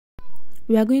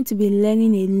We are going to be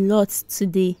learning a lot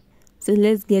today, so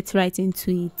let's get right into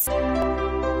it.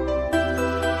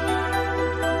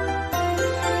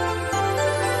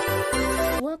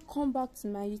 Welcome back to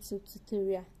my YouTube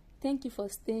tutorial. Thank you for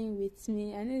staying with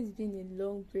me. I know it's been a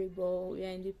long break, but we are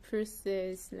in the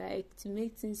process to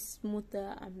make things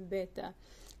smoother and better.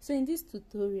 So in this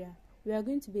tutorial, we are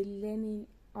going to be learning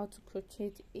how to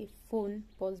crochet a phone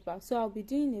purse bag. So I'll be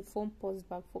doing a phone purse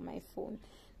bag for my phone.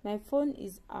 My phone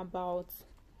is about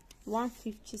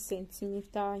 150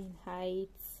 centimeter in height.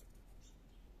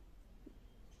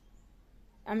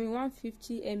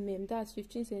 150 mm, that's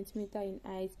 15 centimeter in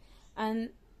height, and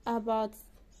about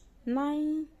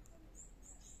 9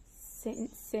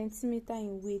 centimeter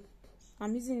in width.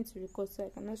 I'm using it to record, so I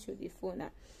cannot show the phone now.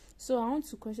 So I want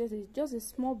to crochet just a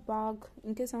small bag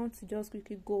in case I want to just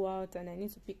quickly go out and I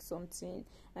need to pick something,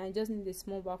 and I just need a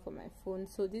small bag for my phone.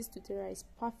 So this tutorial is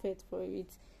perfect for it.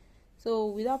 So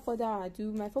without further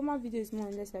ado, my former video is more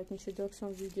or less like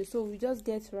introduction video, so we just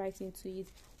get right into it.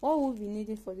 What we'll be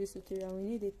needing for this tutorial, we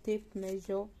need a tape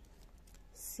measure,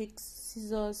 6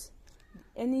 scissors,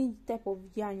 any type of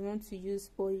yarn you want to use,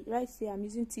 but right here I'm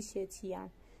using t-shirt yarn,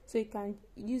 so you can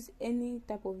use any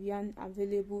type of yarn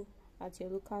available at your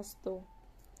local store.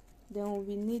 Then we'll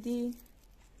be needing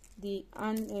the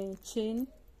chain,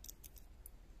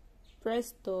 press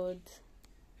stud,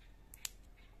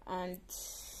 and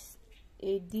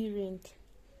a D-ring.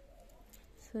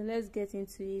 So let's get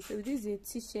into it. So this is a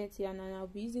t-shirt yarn, and I'll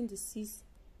be using the 6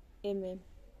 mm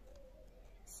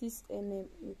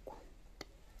hook.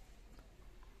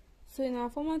 So in our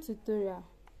former tutorial,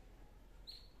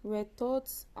 we're taught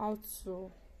how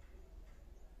to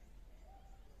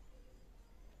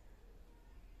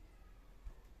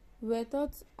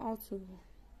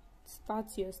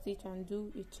start your stitch and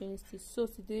do a chain stitch. So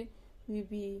today we'll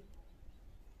be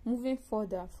moving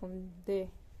further from there,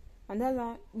 and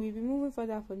we'll be moving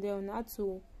further from there on how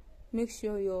to make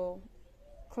sure your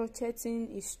crocheting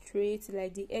is straight,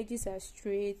 like the edges are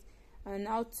straight, and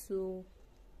how to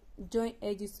join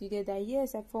edges together.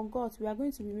 Yes, I forgot, we are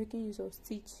going to be making use of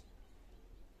stitch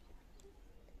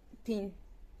pin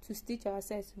to stitch our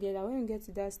sides together. When we get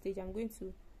to that stage, I'm going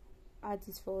to add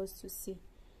it for us to see.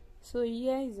 So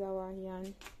here is our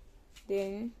yarn.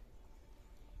 Then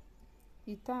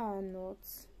we tie our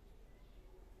knots.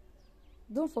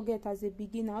 Don't forget, as a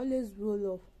beginner, always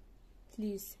roll up,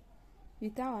 please. We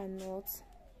tie our knots,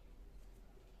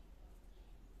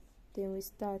 then we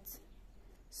start.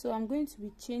 So I'm going to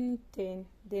be chaining 10,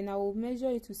 then I will measure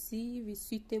it to see if it's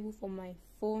suitable for my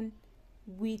phone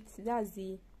width. That's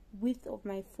the width of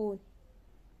my phone.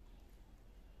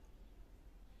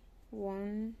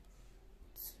 1,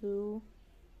 2,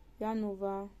 yarn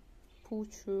over, pull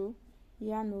through,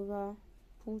 yarn over,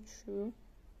 pull through,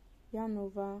 yarn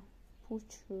over, pull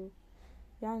through,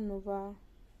 yarn over,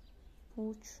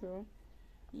 pull through,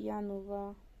 yarn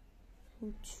over,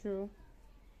 pull through.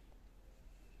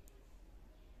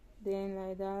 Then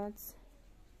like that.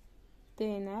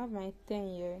 Then I have my 10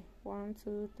 here. 1,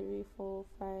 2, 3, 4,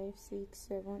 5, 6,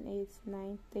 7, 8,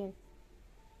 9, 10.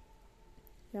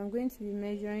 I'm going to be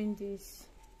measuring this.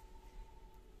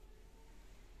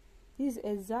 This is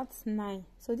exact 9.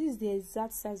 So this is the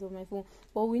exact size of my phone.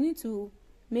 But we need to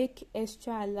make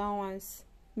extra allowance.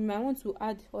 You might want to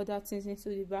add other things into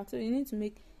the bag, so you need to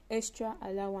make extra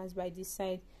allowance by this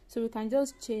side. So we can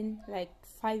just chain like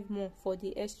 5 more for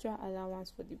the extra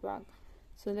allowance for the bag.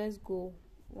 So let's go.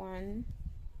 1,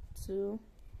 2,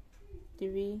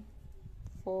 3,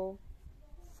 4,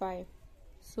 5.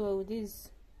 So this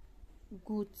is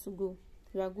good to go.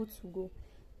 We are good to go.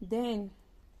 Then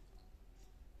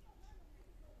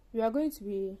we are going to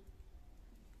be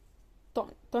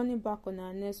turning back on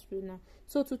our next row now.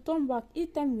 So to turn back,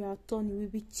 each time we are turning, we'll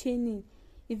be chaining.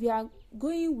 If you are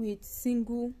going with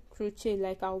single crochet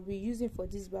like I'll be using for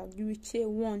this bag, you will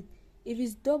chain 1. If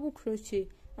it's double crochet,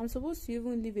 I'm supposed to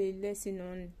even leave a lesson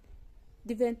on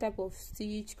different type of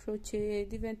stitch, crochet,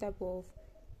 different type of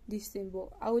this thing, but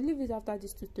I will leave it after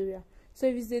this tutorial. So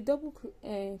if it's a double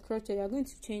crochet, you are going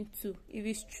to chain 2. If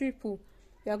it's triple,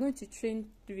 you are going to chain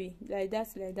 3, like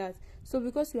that. So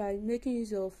because we are making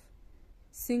use of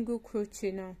single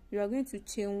crochet now, we are going to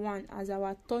chain 1 as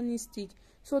our turning stitch.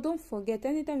 So don't forget,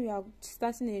 anytime you are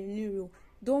starting a new row,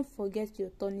 don't forget your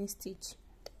turning stitch.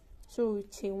 So we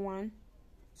chain 1.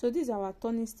 So this is our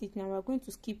turning stitch. Now we are going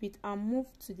to skip it and move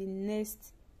to the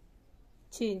next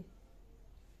chain.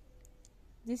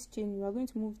 This chain, we are going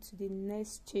to move to the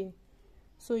next chain.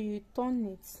 So you turn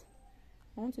it.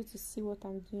 I want you to see what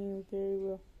I'm doing very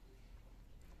well.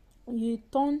 You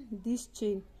turn this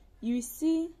chain, you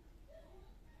see,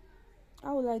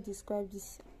 how will I describe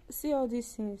this? See all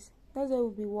these things, That's what we'll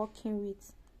be working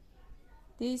with.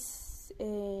 This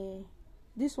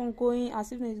one going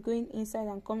as if it's going inside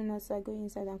and coming outside, going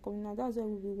inside and coming out. That's what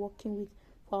we'll be working with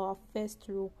for our first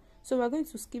row. So we're going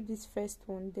to skip this first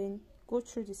one, then go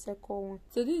through the second one.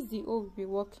 So this is the O we'll be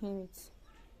working with.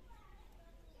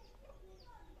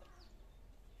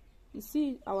 You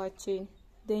see our chain,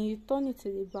 then you turn it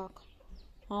to the back,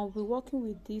 and we'll be working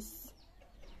with this.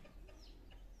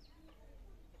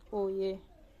 Oh yeah,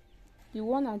 the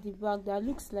one at the back that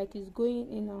looks like it's going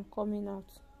in and coming out.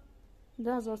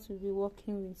 That's what we'll be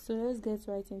working with. So let's get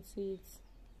right into it.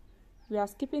 We are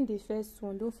skipping the first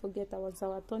one. Don't forget our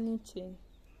turning chain.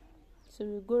 So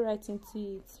we'll go right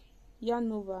into it.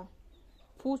 Yarn over,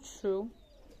 pull through.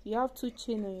 You have 2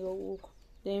 chain on your hook,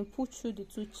 then pull through the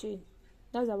 2 chain.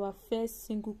 That's our first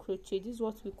single crochet. This is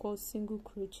what we call single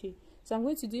crochet. So I'm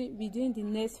going to be doing the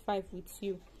next 5 with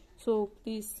you. So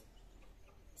please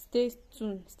stay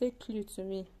tuned, stay glued to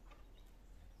me.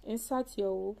 Insert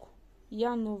your hook,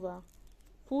 yarn over,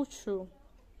 pull through,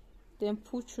 then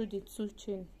pull through the 2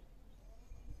 chain.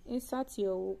 Insert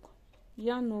your hook,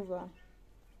 yarn over,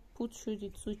 pull through the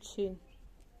 2 chain.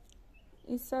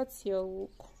 Insert your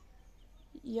hook,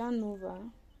 yarn over,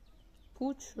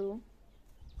 pull through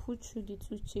the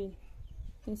 2 chain.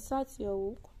 Insert your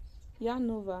hook, yarn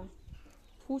over,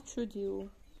 pull through the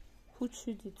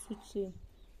 2 chain.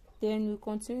 Then we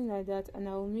continue like that, and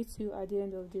I will meet you at the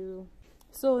end of the row.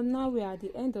 So now we are at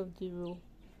the end of the row.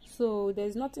 So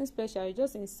there's nothing special. You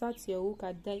just insert your hook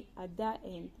at that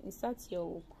end. Insert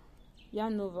your hook,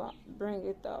 yarn over, bring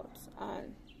it out,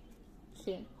 and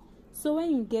chain. So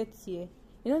when you get here,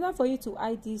 in order for you to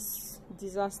hide this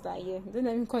disaster here, don't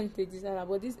let me call it a disaster,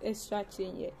 but this extra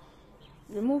chain here,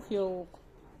 remove your hook.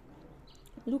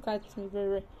 Look at me very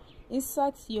well.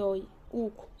 Insert your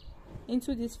hook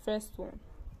into this first one,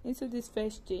 into this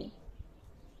first chain,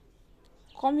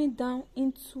 coming down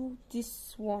into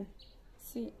this one.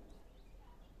 See,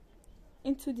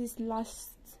 into this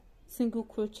last single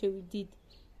crochet we did,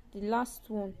 the last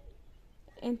one.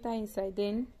 Enter inside,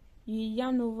 then you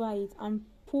yarn over it and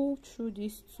pull through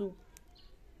these 2.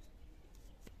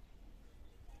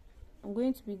 I'm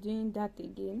going to be doing that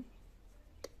again.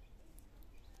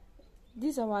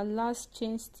 This is our last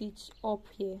chain stitch up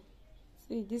here.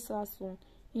 See this last one,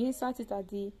 you insert it at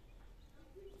the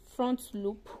front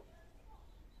loop,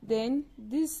 then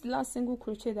this last single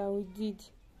crochet that we did,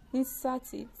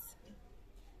 insert it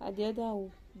at the other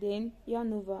hook, then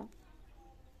yarn over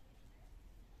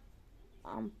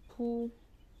and pull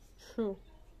through.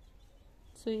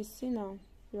 So you see now,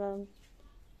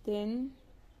 then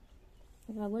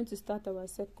we are going to start our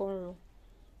second row.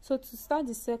 So to start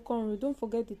the second row, don't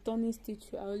forget the turning stitch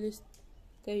I always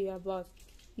tell you about.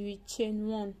 You will chain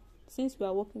 1. Since we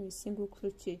are working with single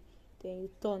crochet, then you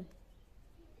turn.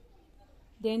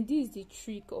 Then this is the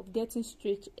trick of getting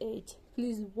straight edge.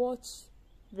 Please watch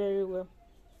very well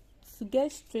to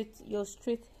get your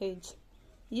straight edge.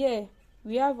 Yeah,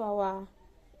 we have our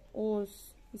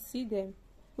holes, you see them,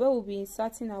 where we'll be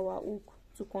inserting our hook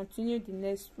to continue the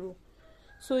next row.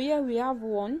 So here we have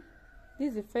 1. This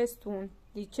is the first one,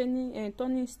 the chaining and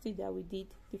turning stitch that we did,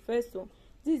 the first one.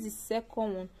 This is the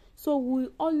second one. So we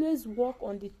always work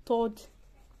on the 3rd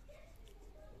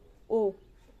O.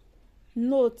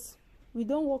 Note, we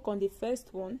don't work on the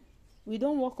first one, we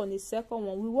don't work on the second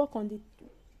one, we work on the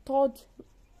 3rd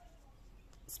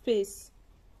space.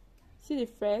 See the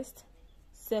first,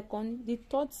 second, the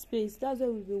 3rd space. That's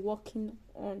what we'll be working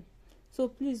on. So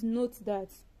please note that,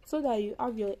 so that you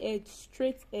have your edge,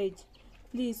 straight edge.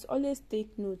 Please always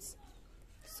take notes.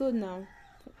 So now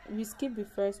we skip the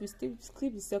first, we skip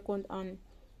the second, and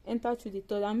enter to the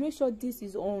 3rd, and make sure this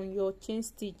is on your chain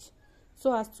stitch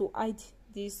so as to hide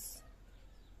this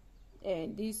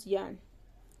yarn.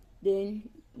 Then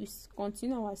we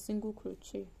continue our single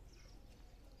crochet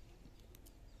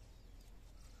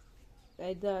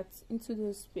like that into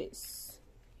the space.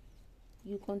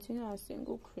 You continue our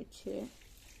single crochet.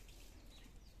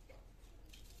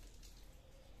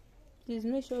 Please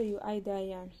make sure you hide that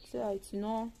yarn so that you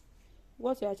know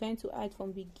what you are trying to hide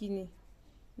from beginning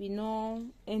will not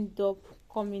end up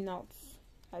coming out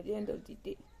at the end of the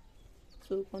day.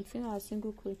 So continue our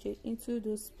single crochet into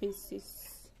those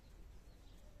spaces.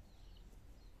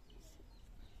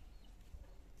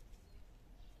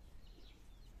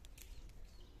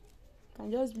 You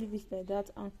can just leave it like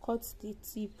that and cut the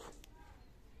tip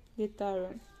later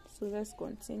on. So let's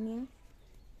continue.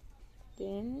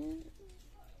 Then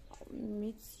I'll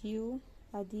meet you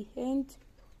at the end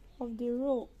of the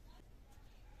row.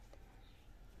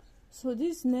 So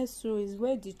this next row is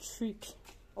where the trick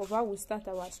of how we start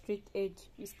our straight edge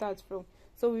we start from.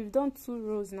 So we've done 2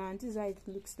 rows now, and this is how it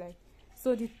looks like.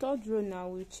 So the third row now,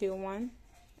 we chain 1,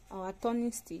 our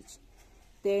turning stitch.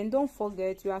 Then don't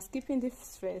forget, we are skipping the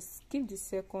first, skip the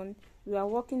second, we are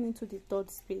walking into the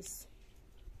third space.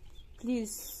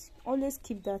 Please always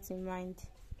keep that in mind,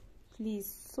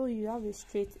 please, so you have a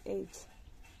straight edge.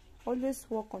 Always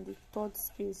work on the third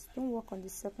space, don't work on the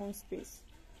second space.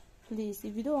 Please,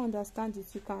 if you don't understand it,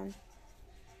 you can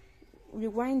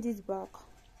rewind it back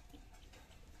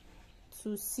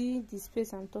to see the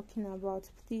space I'm talking about,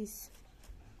 please,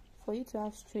 for you to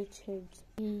have straight edge.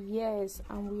 Yes,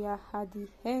 and we are at the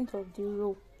end of the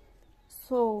row.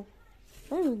 So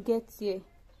when we get here,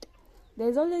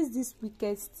 there's always this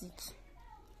wicked stitch.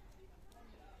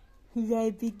 If you are a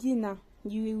beginner,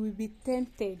 you will be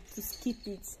tempted to skip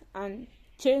it and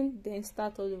chain, then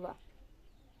start all over.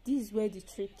 This is where the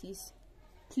trick is.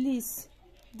 Please,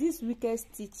 this wicked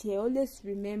stitch here, always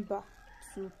remember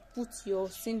to put your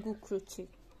single crochet.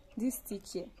 This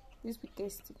stitch here, this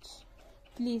wicked stitch,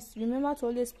 please remember to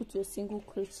always put your single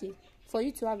crochet for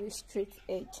you to have a straight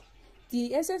edge.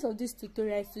 The essence of this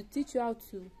tutorial is to teach you how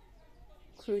to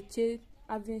crochet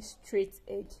having straight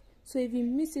edge. So if you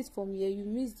miss it from here, you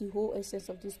miss the whole essence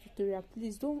of this tutorial.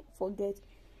 Please don't forget,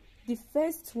 the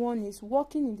first one is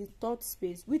working in the third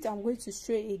space, which I'm going to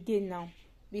show you again now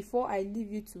before I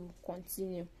leave you to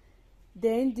continue.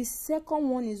 Then the second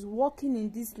one is working in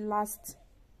this last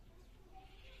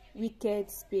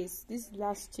wicked space, this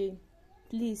last chain.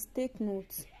 Please take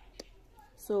note.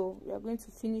 So we are going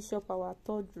to finish up our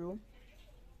third row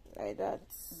like that.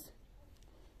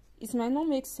 It might not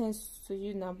make sense to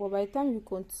you now, but by the time you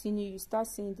continue, you start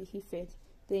seeing the effect.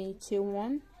 Then you chain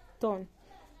 1, turn.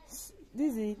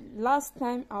 This is the last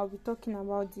time I'll be talking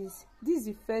about this. This is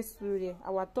the first row here,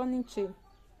 our turning chain.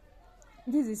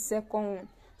 This is the second one.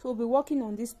 So we'll be working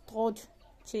on this third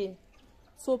chain.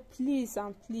 So please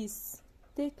and please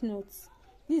take notes.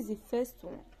 This is the first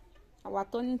one, our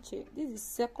turning chain. This is the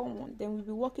second one. Then we'll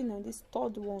be working on this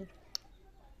third one.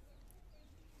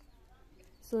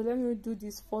 So let me do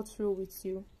this fourth row with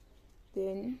you.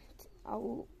 Then I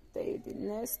will tell you the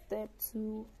next step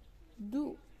to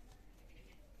do.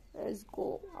 Let's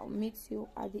go. I'll meet you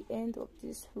at the end of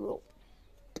this row.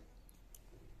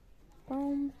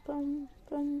 Pum, pum,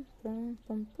 pum, pum,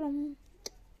 pum, pum.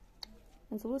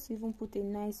 I'm supposed to even put a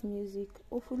nice music.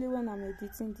 Hopefully when I'm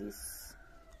editing this,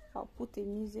 I'll put a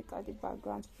music at the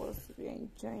background for us to be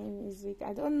enjoying music.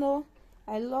 I don't know,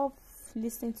 I love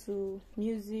listening to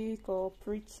music or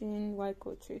preaching while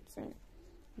crocheting.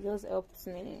 It just helps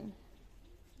me,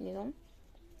 you know,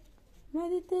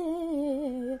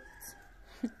 meditate.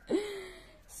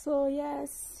 So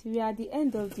yes, we are at the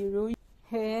end of the row.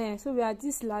 So we are at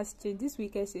this last chain, this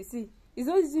wicked chain. See, it's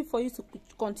not easy for you to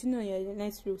continue on your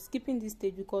next row skipping this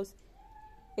stage, because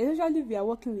especially if you are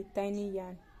working with tiny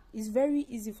yarn, it's very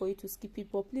easy for you to skip it.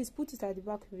 But please put it at the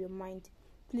back of your mind.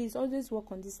 Please always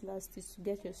work on this last stitch to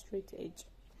get your straight edge.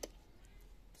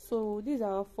 So this is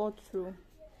our fourth row.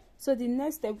 So the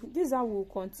next step, this is how we'll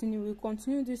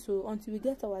continue this row until we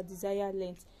get our desired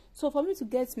length. So for me to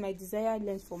get my desired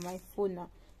length for my phone now,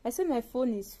 I say my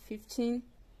phone is 15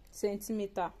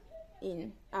 centimeter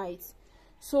in height.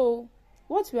 So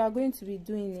what we are going to be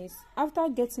doing is, after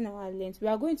getting our length, we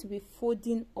are going to be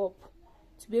folding up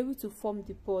to be able to form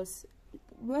the purse.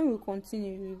 When we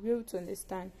continue, we will be able to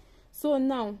understand. So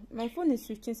now my phone is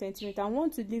 15 centimeter. I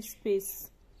want to leave space,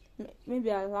 maybe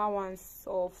allowance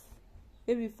of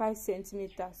maybe 5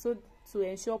 centimeter, so to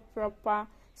ensure proper,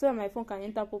 so that my phone can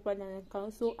enter properly and I can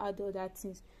also add other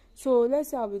things. So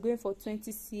let's say I'll be going for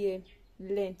 20 cm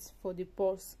length for the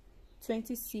purse,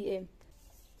 20 cm.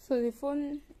 So the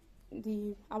phone,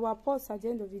 our purse at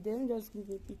the end of the day, let me just give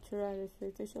a picture and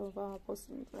representation of our purse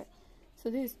look like. So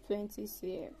this is 20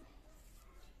 cm.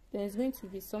 Then it's going to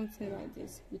be something like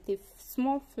this with a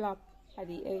small flap at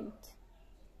the end.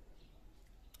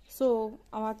 So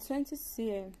our 20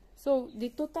 cm. So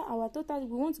our total,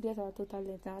 we want to get our total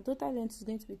length. Our total length is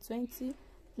going to be 20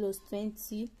 plus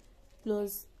 20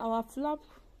 plus our flap,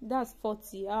 that's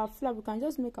 40. Our flap, we can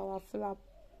just make our flap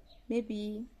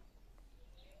maybe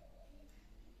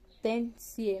 10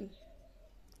 cm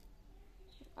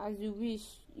as you wish.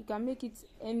 You can make it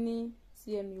any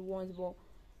cm you want, but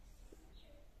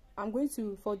I'm going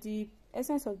to, for the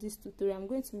essence of this tutorial, I'm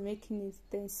going to be making it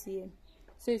 10 cm,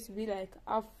 so it will be like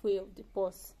halfway of the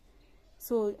purse.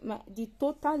 So the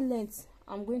total length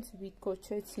I'm going to be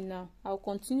crocheting now, I'll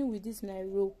continue with this my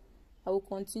row. I will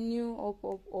continue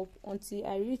up until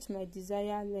I reach my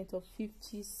desired length of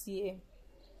 50 cm.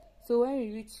 So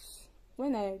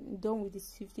when I'm done with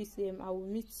this 50 cm, I will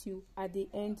meet you at the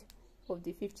end of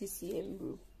the 50 cm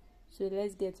row. So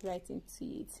let's get right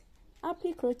into it.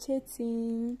 Happy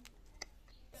crocheting.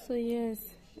 So yes,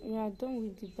 we are done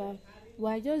with the bag. But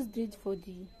I just did for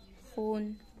the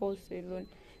phone purse alone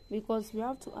because we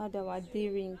have to add our day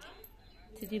ring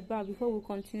to the bag before we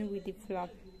continue with the flap.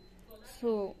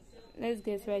 So let's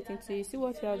get right into it. See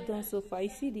what we have done so far. You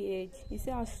see the edge, you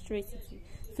see how straight it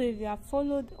is. So if you have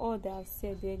followed all that I've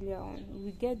said earlier on,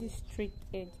 we get this straight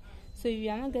edge. So if you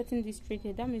are not getting this straight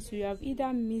edge, that means you have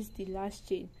either missed the last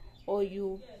chain or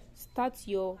you start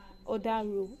your other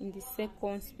row in the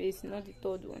second space, not the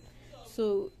third one.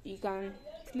 So you can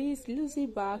please lose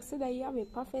it back so that you have a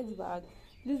perfect bag.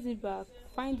 Lose it back,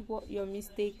 find what your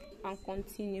mistake and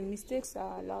continue. Mistakes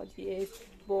are allowed, yes,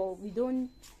 but we don't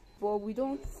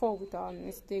fall with our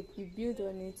mistake. We build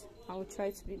on it and we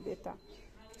try to be better.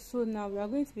 So now we are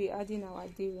going to be adding our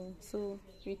day ring. So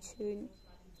we chain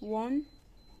 1,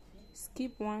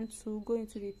 skip 1, 2, go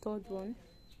into the third one.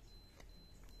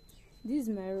 This is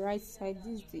my right side,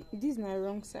 this is my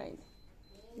wrong side,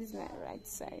 this is my right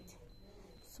side.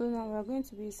 So now we are going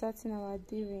to be inserting our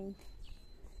day ring.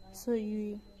 So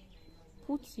you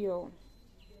put your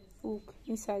hook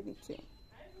inside the chain,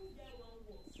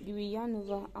 you will yarn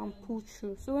over and pull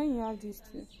through. So when you have this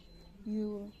two,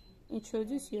 you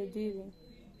introduce your day ring,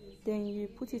 then you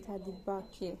put it at the back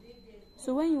here.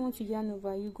 So when you want to yarn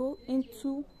over, you go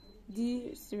into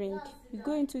this ring,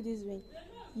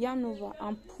 yarn over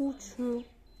and pull through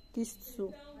these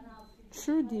two,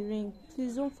 through the ring.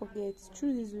 Please don't forget,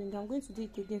 through this ring. I'm going to do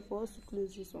it again for us to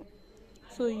close this one.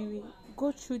 So you will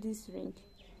go through this ring,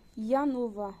 yarn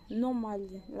over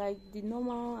normally, like the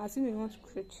normal, as if you want to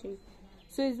crochet.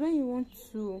 So it's when you want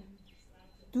to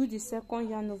do the second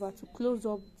yarn over to close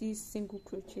up this single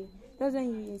crochet, that's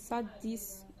when you insert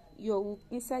this your hook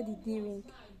inside the day ring,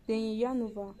 then you yarn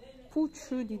over, pull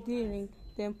through the day ring,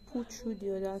 then pull through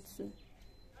the other two.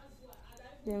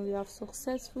 Then we have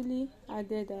successfully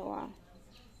added our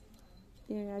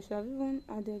I should have even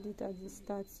added it at the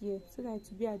start here so that it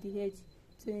will be at the edge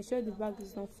to ensure the bag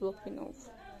is not flopping off.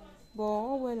 But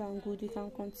all well and good, you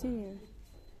can continue.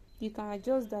 You can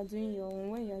adjust that doing your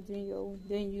own. When you are doing your own,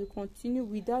 then you continue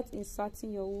without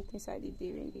inserting your hook inside the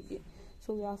day ring again.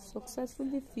 So we have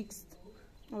successfully fixed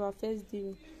our first day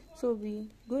ring. So we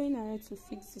going ahead to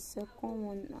fix the second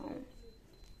one now.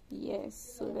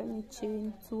 Yes, so let me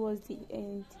chain towards the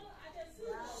end.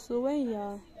 So when you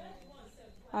are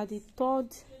at the third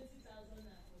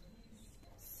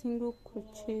single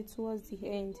crochet towards the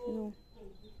end, no,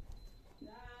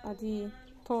 at the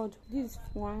third, this is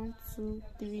 1, 2,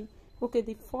 3, okay,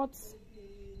 the fourth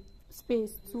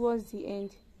space towards the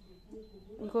end,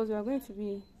 because we are going to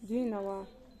be doing our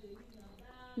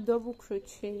double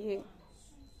crochet here,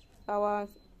 our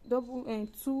double and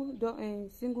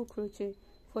single crochet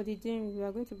for the day ring. We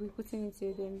are going to be putting it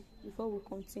here then before we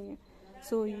continue.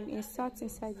 So you insert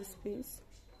inside the space,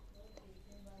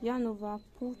 yarn over,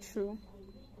 pull through,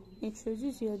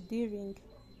 introduce your day ring,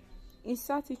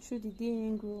 insert it through the day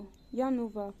ring row, yarn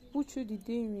over, pull through the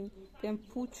day ring, then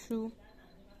pull through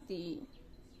the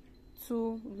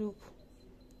two loop,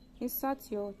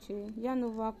 insert your chain, yarn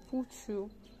over, pull through,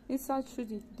 insert through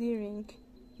the day ring,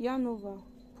 yarn over,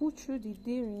 pull through the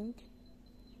day ring,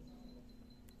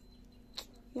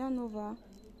 yarn over,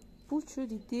 pull through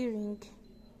the day ring,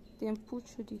 then pull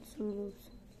through the two loops.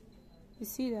 You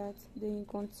see that? Then you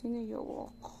continue your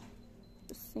work,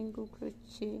 a single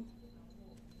crochet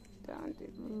down the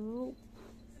loop.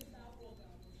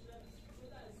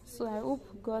 So I hope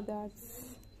you got that.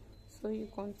 So you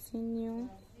continue.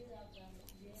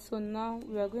 So now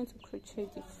we are going to crochet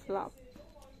the flap.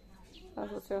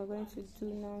 That's what we are going to do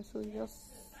now. So just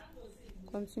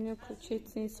continue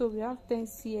crocheting. So we have 10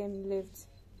 cm left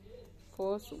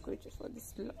for us to crochet for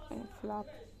this flap.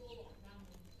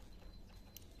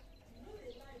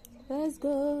 Let's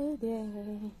go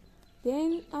there.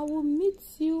 Then I will meet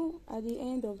you at the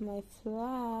end of my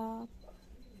flap.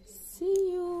 See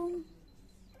you.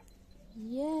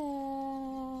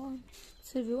 Yeah.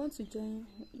 So if you want to join,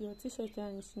 your t-shirt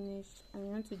yarn is finished and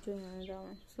you want to join another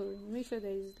one, so make sure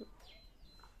there is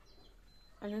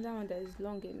another one that is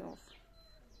long enough.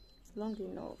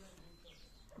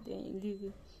 Then you leave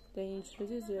it. Then you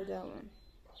introduce the other one.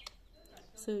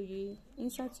 So you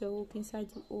insert your hook inside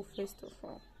the hole first of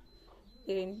all.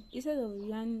 Then instead of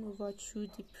yarning over through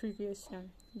the previous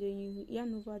yarn, then you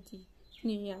yarn over the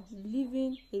new yarn,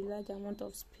 leaving a large amount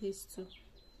of space too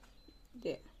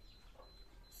there.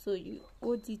 So you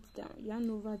hold it down, yarn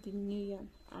over the new yarn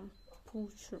and pull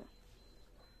through.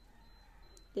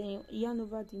 Then you yarn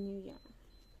over the new yarn,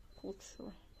 pull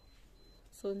through.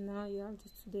 So now you have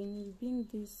this. Then you bring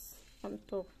this on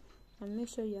top and make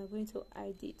sure you are going to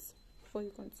hide it before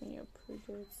you continue your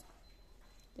project.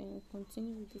 Then you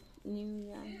continue with the new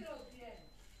yarn.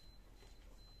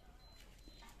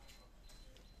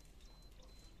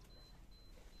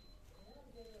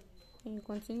 and you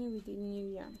continue with the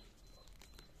new yarn.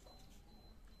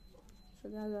 So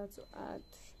that's how to add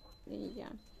the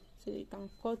yarn. So you can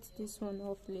cut this one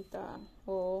off later,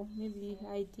 or maybe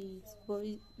hide it, but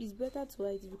it's better to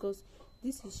hide it because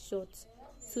this is short,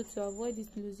 so to avoid it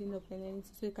losing up and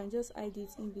anything, so you can just hide it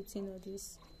in between all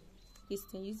this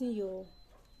thing using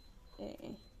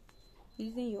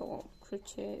your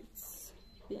crochet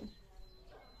pin.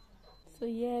 So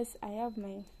yes, I have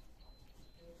my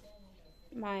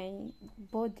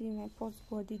body, my purse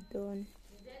body done,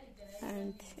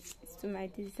 and it's to my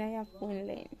desired phone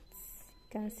length.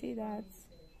 You can see that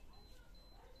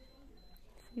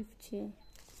 50.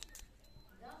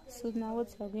 So now what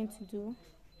we are going to do,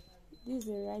 this is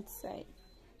the right side,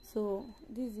 so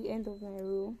this is the end of my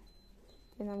row.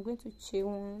 Then I'm going to chain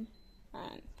one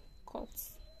and cut.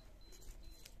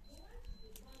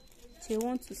 Chain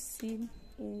one to seam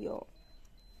in your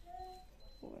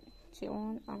chain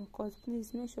one and cut.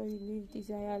 Please make sure you leave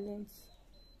desired length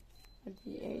at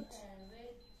the edge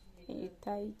and you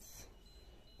tie it.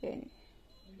 Then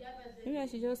maybe I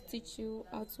should just teach you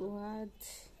how to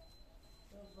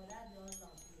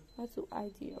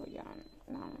hide your yarn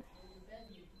now.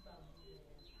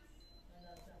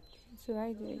 To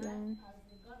hide your yarn,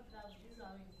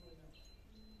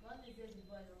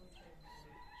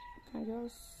 I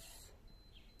just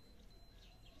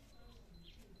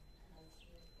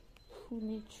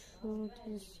pull it through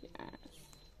this yarn.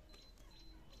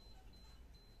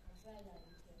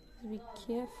 Be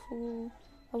careful.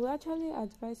 I will actually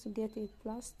advise to get a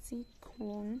plastic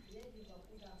one.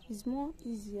 It's more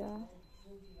easier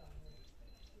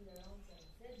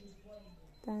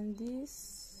than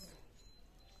this.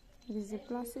 It is a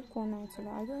plastic one actually.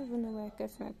 I don't even know where I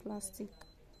kept my plastic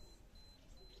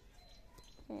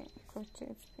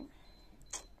crochet pin.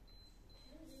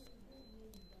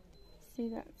 See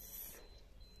that?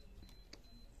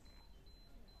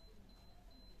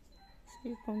 So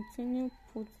you continue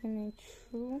putting it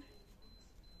through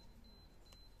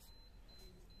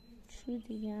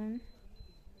the yarn.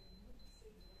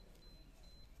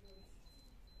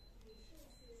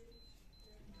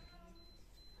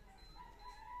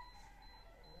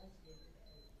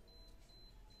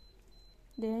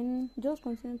 Then just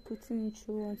continue putting it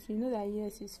through until you know that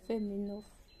yes, it's firm enough.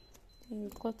 Then you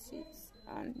cut it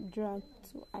and drag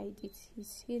to hide it.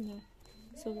 It's here now.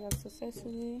 So we have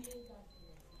successfully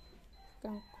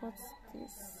can cut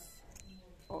this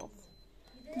off.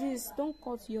 Please don't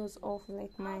cut yours off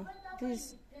like mine.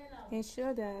 Please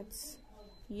ensure that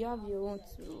you have your own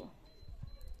to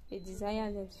a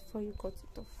desired length before you cut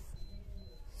it off.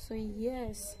 So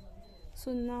yes,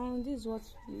 so now this is what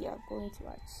we are going to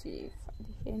achieve at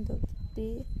the end of the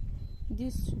day.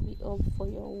 This should be up for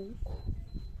your hook.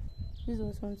 This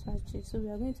was what we want to achieve. So we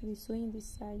are going to be sewing the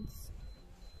sides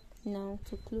now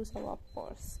to close our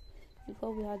purse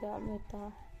before we add our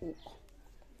metal hook.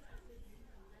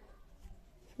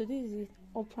 So this is the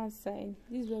upper side.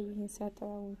 This is where we insert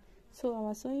our hook. So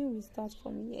our sewing will start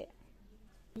from here.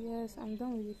 Yes, I'm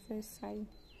done with the first side.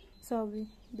 So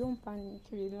don't panic,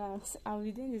 relax. I'll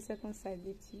be doing the second side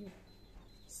with you,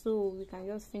 so we can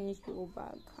just finish the whole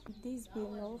bag. This will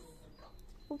be enough.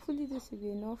 Hopefully this will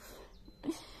be enough.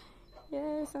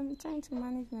 Yes, I'm trying to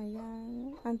manage my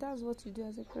yarn, and that's what you do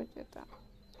as a crocheter.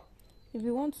 If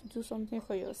you want to do something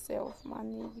for yourself,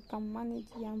 you can manage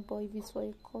yarn, but if it's for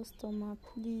a customer,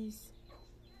 please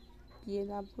be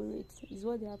elaborate. It's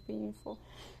what they are paying for.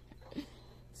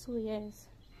 So yes,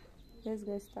 let's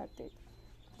get started.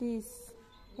 Please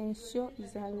ensure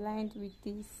it's aligned with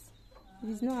this. If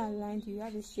it's not aligned, you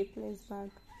have a shapeless bag.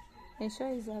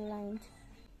 Ensure it's aligned.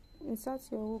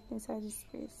 Insert your hook inside the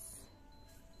space.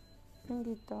 Bring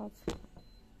it out,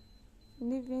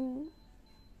 leaving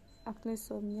at least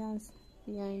some yarns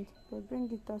behind, but bring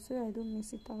it out so that I don't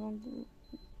mix it around the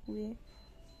way.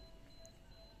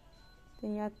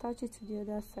 Then you attach it to the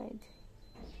other side.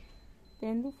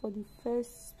 Then look for the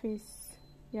first space.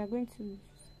 You are going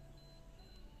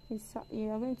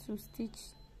to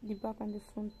stitch the back and the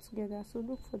front together. So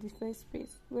look for the first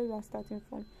space where we are starting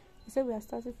from. We said we are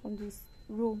starting from this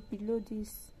row below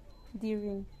this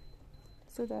D-ring,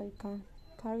 so that you can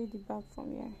carry the bag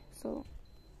from here. So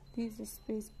this is the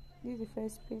space, this is the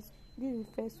first space, this is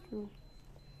the first row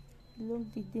below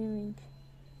the D-ring.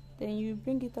 Then you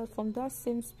bring it out from that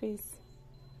same space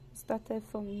started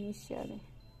from initially.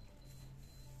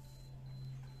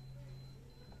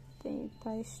 Then you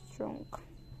tie strong.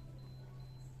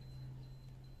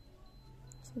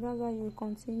 So that's how you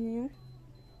continue.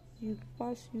 You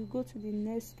go to the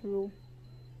next row.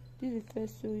 This is the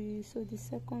first row, you sew the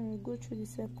second row, go through the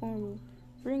second row,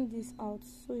 bring this out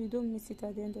so you don't miss it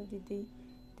at the end of the day.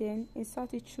 then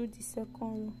insert it through the second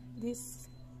row, this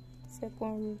second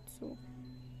row too.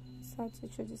 Insert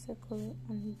it through the second row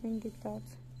and bring it out.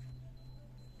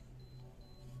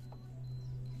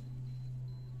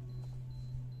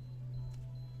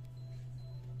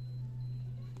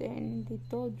 Then the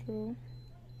third row,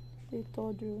 this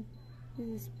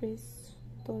is space,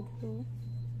 third row,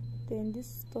 then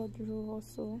this third row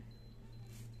also,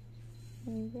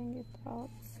 and bring it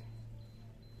out.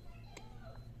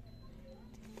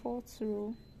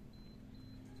 The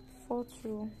fourth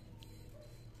row,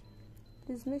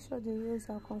 please make sure the rows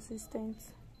are consistent.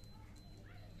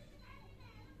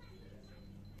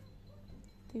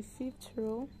 The fifth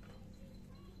row,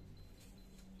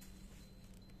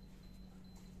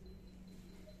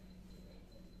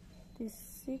 the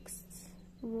sixth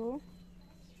row,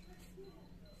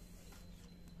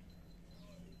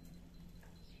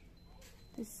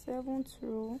 the seventh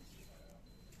row,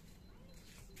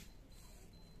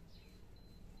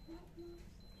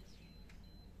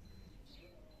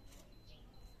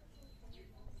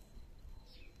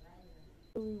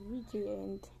 so we reach the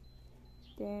end.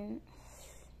 Then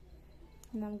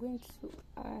I'm going to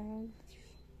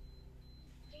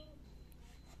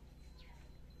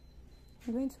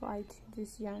add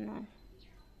this yarn now.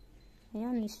 The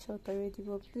yarn is short already,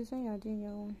 but please, when you are doing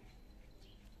your own,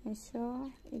 ensure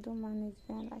you don't manage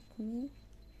yarn like me.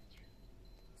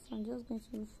 So I'm just going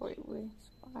to look for a way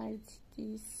to hide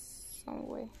this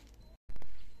somewhere.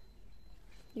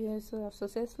 Yeah, so I've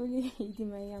successfully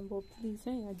hidden my yarn, but please,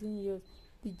 when you are doing yours,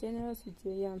 be generous with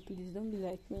your yarn. Please don't be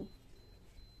like me.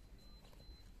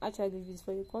 Actually, if it's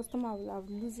for your customer, I will have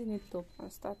loosened it up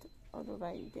and start all over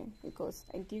again, because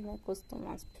I give my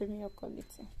customers premier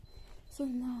quality. So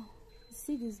now,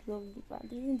 see this lovely bag.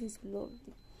 Isn't this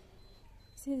lovely?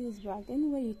 See this bag.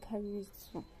 Anywhere you carry it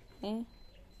to,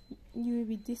 you will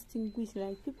be distinguished.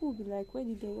 Like, people will be like, where did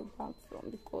you get your bag from?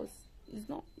 Because it's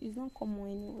not common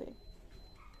anywhere.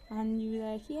 And you'll be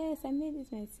like, yes, I made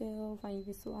it myself, and you'll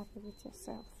be so happy with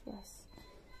yourself. Yes.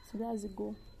 So that's the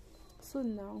goal. So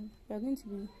now we are going to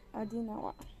be adding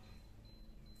our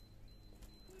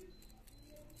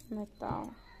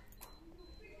metal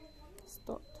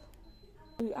stud.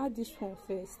 We add this one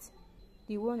first,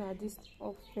 the one at this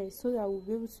up first, so that we'll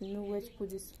be able to know where to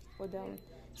put this other one.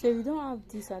 So if you don't have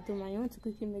this at home and you want to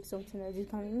quickly make something like this, you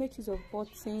can make use of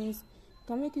buttons, you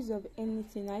can make use of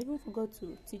anything. I even forgot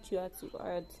to teach you how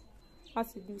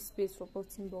to leave space for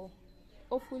button, but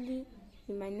hopefully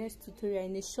in my next tutorial,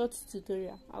 in a short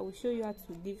tutorial, I will show you how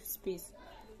to leave space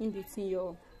in between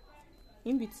your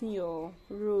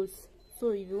rows. So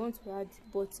if you want to add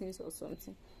buttons or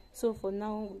something. So for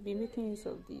now, we'll be making use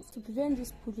of this. To prevent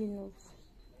this pulling off,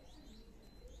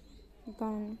 you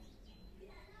can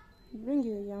bring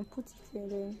your yarn, put it here,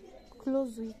 then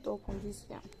close it up on this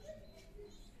yarn.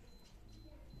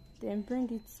 Then bring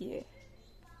it here.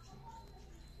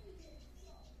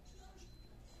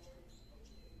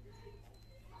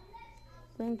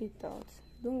 Bring it out.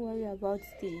 Don't worry about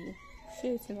the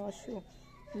shape in our show.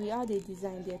 We add a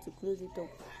design there to close it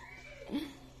up.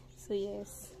 So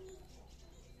yes,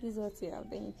 this is what we have.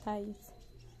 Then you tie it.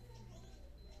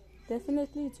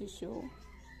 Definitely it will show.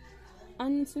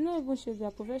 And to not even show, if you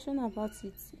are professional about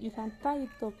it, you can tie it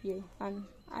up here and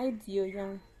hide your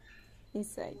yarn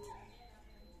inside.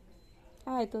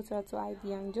 I taught you how to hide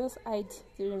yarn. Just hide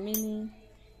the remaining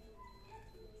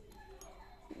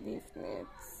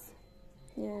leaflets.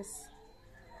 Yes,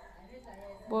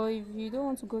 but if you don't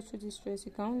want to go through this stress,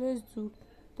 you can always do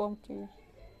pumpkin.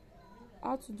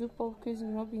 How to do pumpkins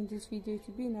will not be in this video, it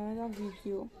will be in another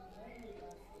video.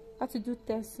 How to do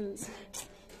tassels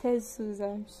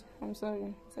I'm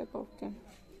sorry, say pumpkin.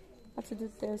 How to do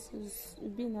tassels will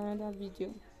be in another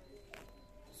video.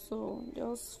 So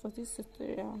just for this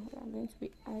tutorial, I'm going to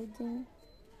be hiding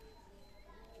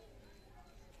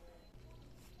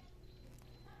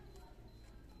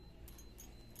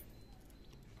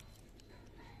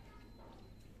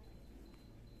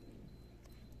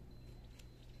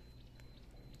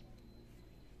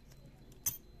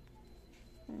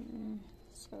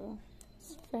so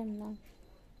it's firm now.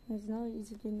 It's not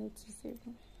easily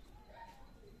noticeable.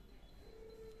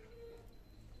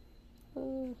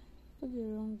 Oh, put the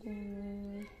wrong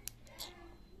one.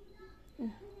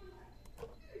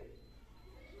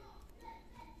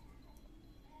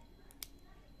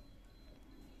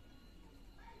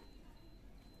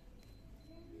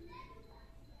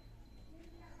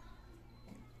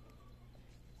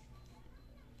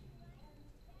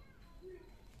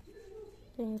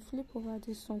 Then you flip over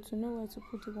this one to know where to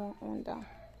put the one under.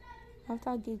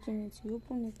 After gauging it, you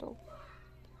open it up,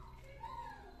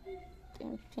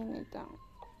 then pin it down.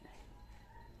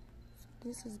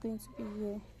 this is going to be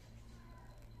here.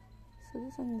 So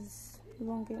this one is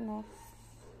long enough,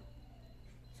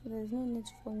 so there's no need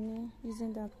for me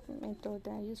using that method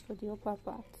that I use for the upper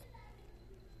part.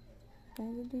 I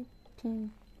really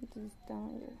pin this down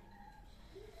here.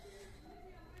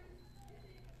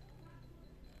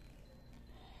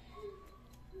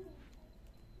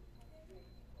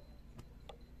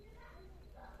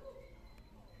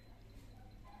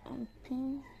 And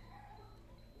pin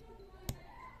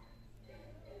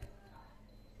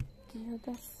the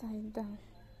other side down.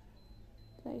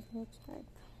 That it looks like.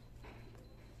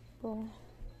 But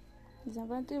it's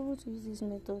advisable to use this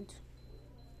method.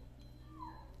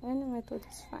 Any method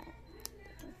is fine.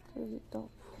 Close it up.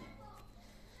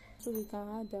 So we can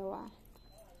add our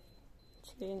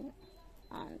chain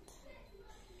and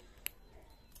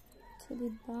to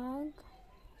the bag.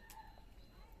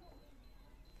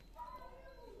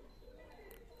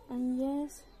 And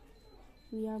yes,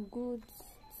 we are good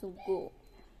to go.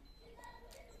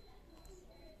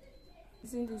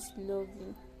 Isn't this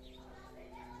lovely?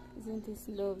 Isn't this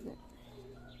lovely?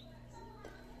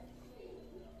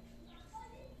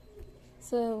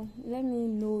 So let me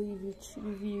know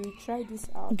if you try this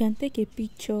out. You can take a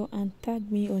picture and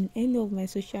tag me on any of my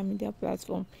social media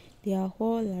platforms. They are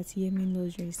all at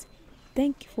𝙈𝙩𝙩𝙚𝙀.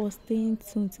 Thank you for staying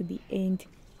tuned to the end,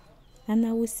 and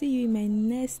I will see you in my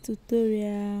next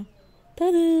tutorial.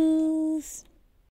 Toddles!